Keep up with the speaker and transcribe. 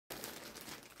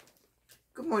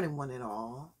Good morning, one and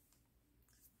all.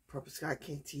 Purple Sky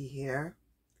KT here.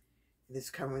 It is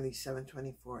currently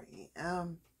 7:24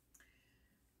 a.m.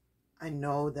 I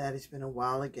know that it's been a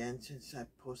while again since I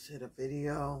posted a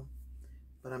video,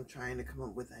 but I'm trying to come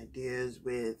up with ideas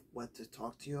with what to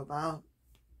talk to you about.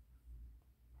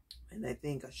 And I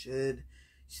think I should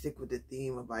stick with the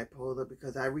theme of bipolar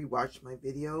because I rewatched my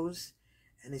videos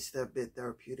and it's a bit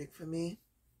therapeutic for me.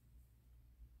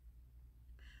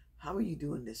 How are you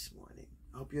doing this morning?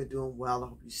 I hope you're doing well. I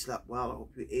hope you slept well. I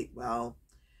hope you ate well.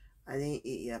 I didn't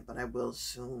eat yet, but I will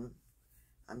soon.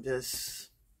 I'm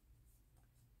just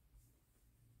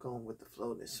going with the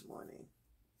flow this morning.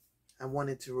 I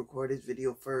wanted to record this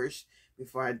video first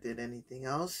before I did anything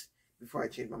else, before I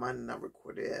changed my mind and not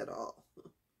record it at all.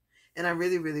 And I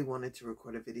really wanted to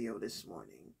record a video this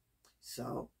morning.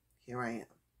 So here I am.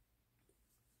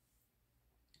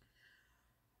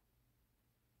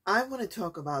 I want to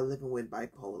talk about living with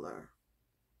bipolar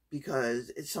because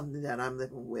it's something that I'm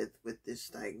living with this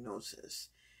diagnosis.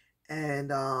 And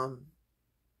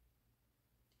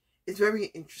it's very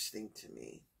interesting to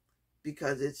me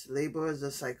because it's labeled as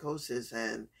a psychosis,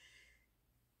 and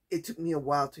it took me a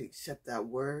while to accept that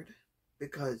word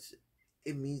because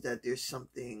it means that there's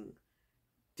something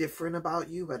different about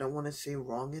you. I don't want to say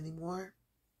wrong anymore.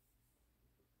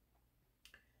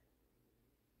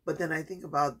 But then I think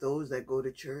about those that go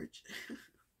to church,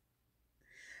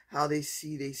 how they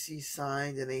see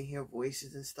signs and they hear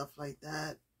voices and stuff like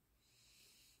that.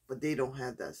 But they don't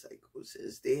have that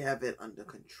psychosis. They have it under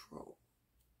control.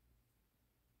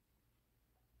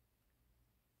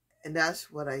 And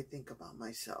that's what I think about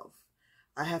myself.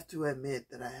 I have to admit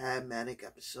that I had manic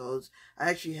episodes. I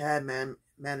actually had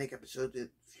manic episodes in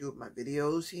a few of my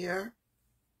videos here,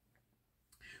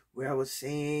 where I was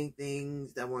saying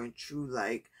things that weren't true,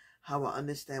 like how I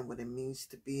understand what it means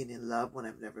to be in love when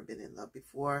I've never been in love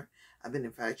before. I've been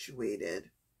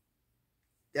infatuated,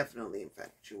 definitely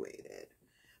infatuated,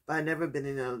 but I've never been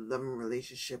in a loving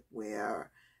relationship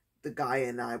where the guy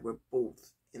and I were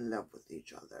both in love with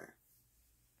each other.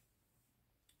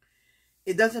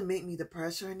 It doesn't make me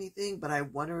depressed or anything, but I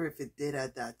wonder if it did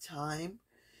at that time.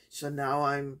 So now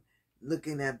I'm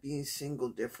looking at being single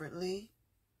differently.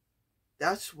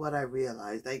 That's what I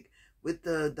realized. Like with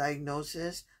the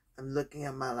diagnosis, I'm looking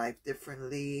at my life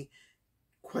differently,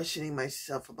 questioning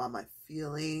myself about my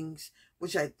feelings,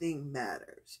 which I think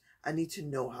matters. I need to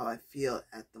know how I feel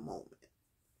at the moment.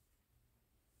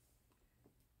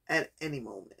 At any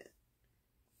moment.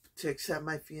 To accept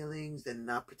my feelings and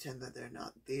not pretend that they're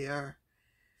not there.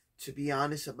 To be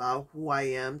honest about who I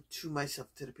am to myself,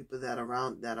 to the people that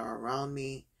are around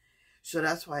me. So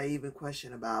that's why I even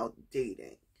question about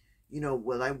dating. You know,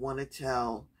 will I want to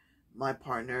tell my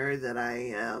partner that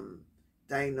I am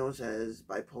diagnosed as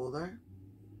bipolar?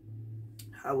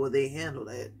 How will they handle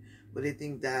it? Will they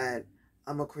think that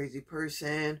I'm a crazy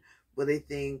person? Will they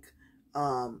think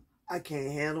I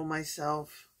can't handle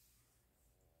myself?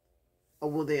 Or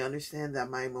will they understand that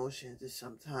my emotions is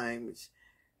sometimes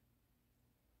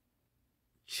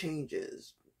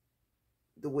changes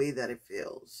the way that it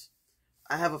feels?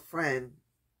 I have a friend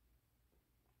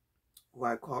who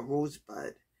I call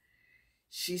Rosebud.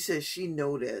 She says she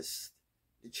noticed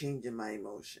the change in my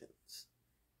emotions.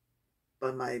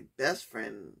 But my best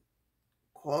friend,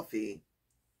 Coffee,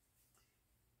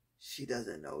 she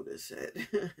doesn't notice it.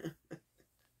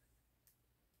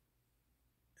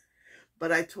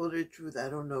 But I told her the truth, I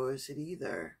don't notice it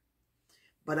either.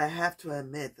 But I have to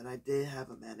admit that I did have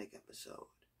a manic episode.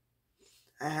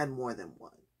 I had more than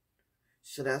one.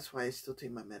 So that's why I still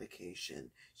take my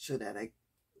medication, so that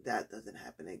that doesn't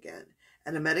happen again.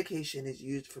 And the medication is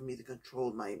used for me to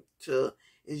control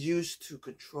is used to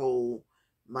control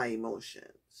my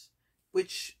emotions,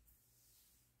 which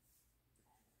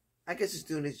I guess is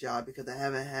doing its job because I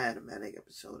haven't had a manic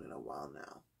episode in a while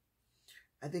now.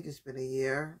 I think it's been a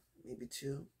year, maybe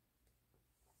 2.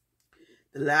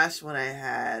 The last one I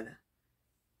had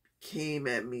came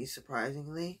at me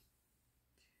surprisingly.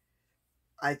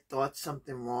 I thought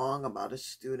something wrong about a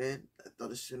student. I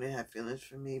thought a student had feelings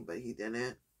for me, but he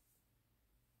didn't.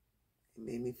 It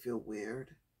made me feel weird.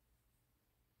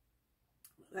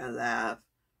 I laughed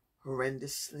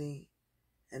horrendously,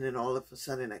 and then all of a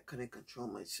sudden I couldn't control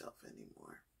myself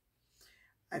anymore.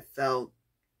 I felt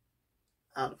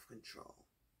out of control.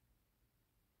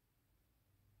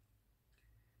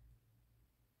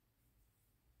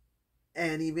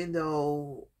 And even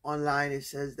though online it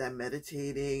says that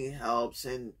meditating helps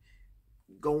and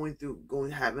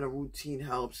having a routine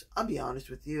helps, I'll be honest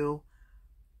with you,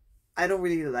 I don't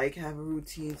really like having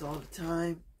routines all the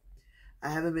time. I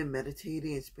haven't been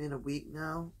meditating. It's been a week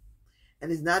now.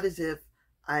 And it's not as if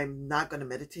I'm not going to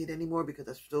meditate anymore because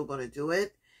I'm still going to do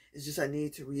it. It's just I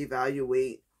need to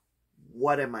reevaluate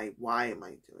why am I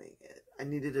doing it. I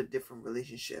needed a different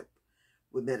relationship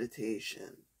with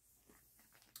meditation.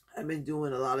 I've been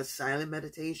doing a lot of silent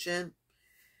meditation,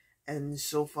 and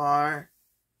so far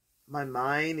my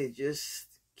mind, it just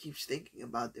keeps thinking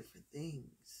about different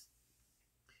things.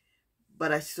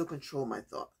 But I still control my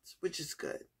thoughts, which is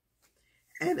good.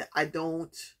 And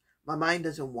my mind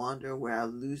doesn't wander where I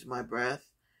lose my breath.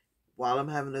 While I'm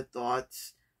having the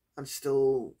thoughts, I'm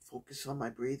still focused on my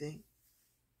breathing.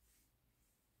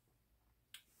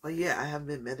 But yeah, I haven't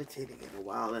been meditating in a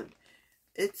while, and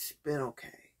it's been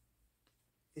okay.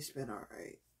 It's been all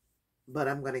right. But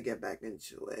I'm going to get back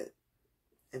into it.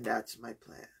 And that's my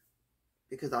plan.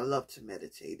 Because I love to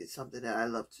meditate. It's something that I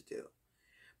love to do.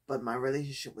 But my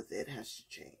relationship with it has to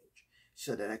change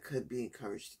so that I could be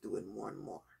encouraged to do it more and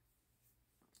more.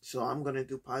 So I'm going to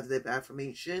do positive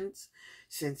affirmations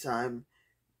since I'm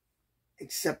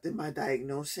accepting my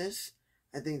diagnosis.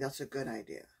 I think that's a good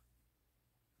idea.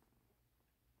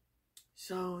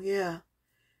 So yeah,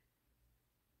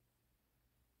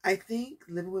 I think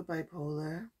living with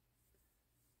bipolar,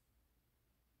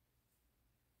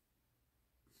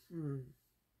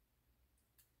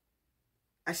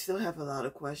 I still have a lot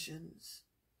of questions.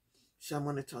 So I'm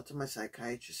going to talk to my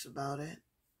psychiatrist about it.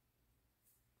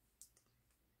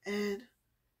 And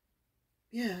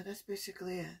yeah, that's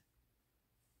basically it.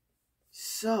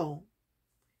 So,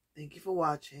 thank you for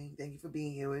watching. Thank you for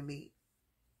being here with me.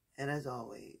 And as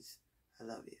always, I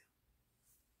love you.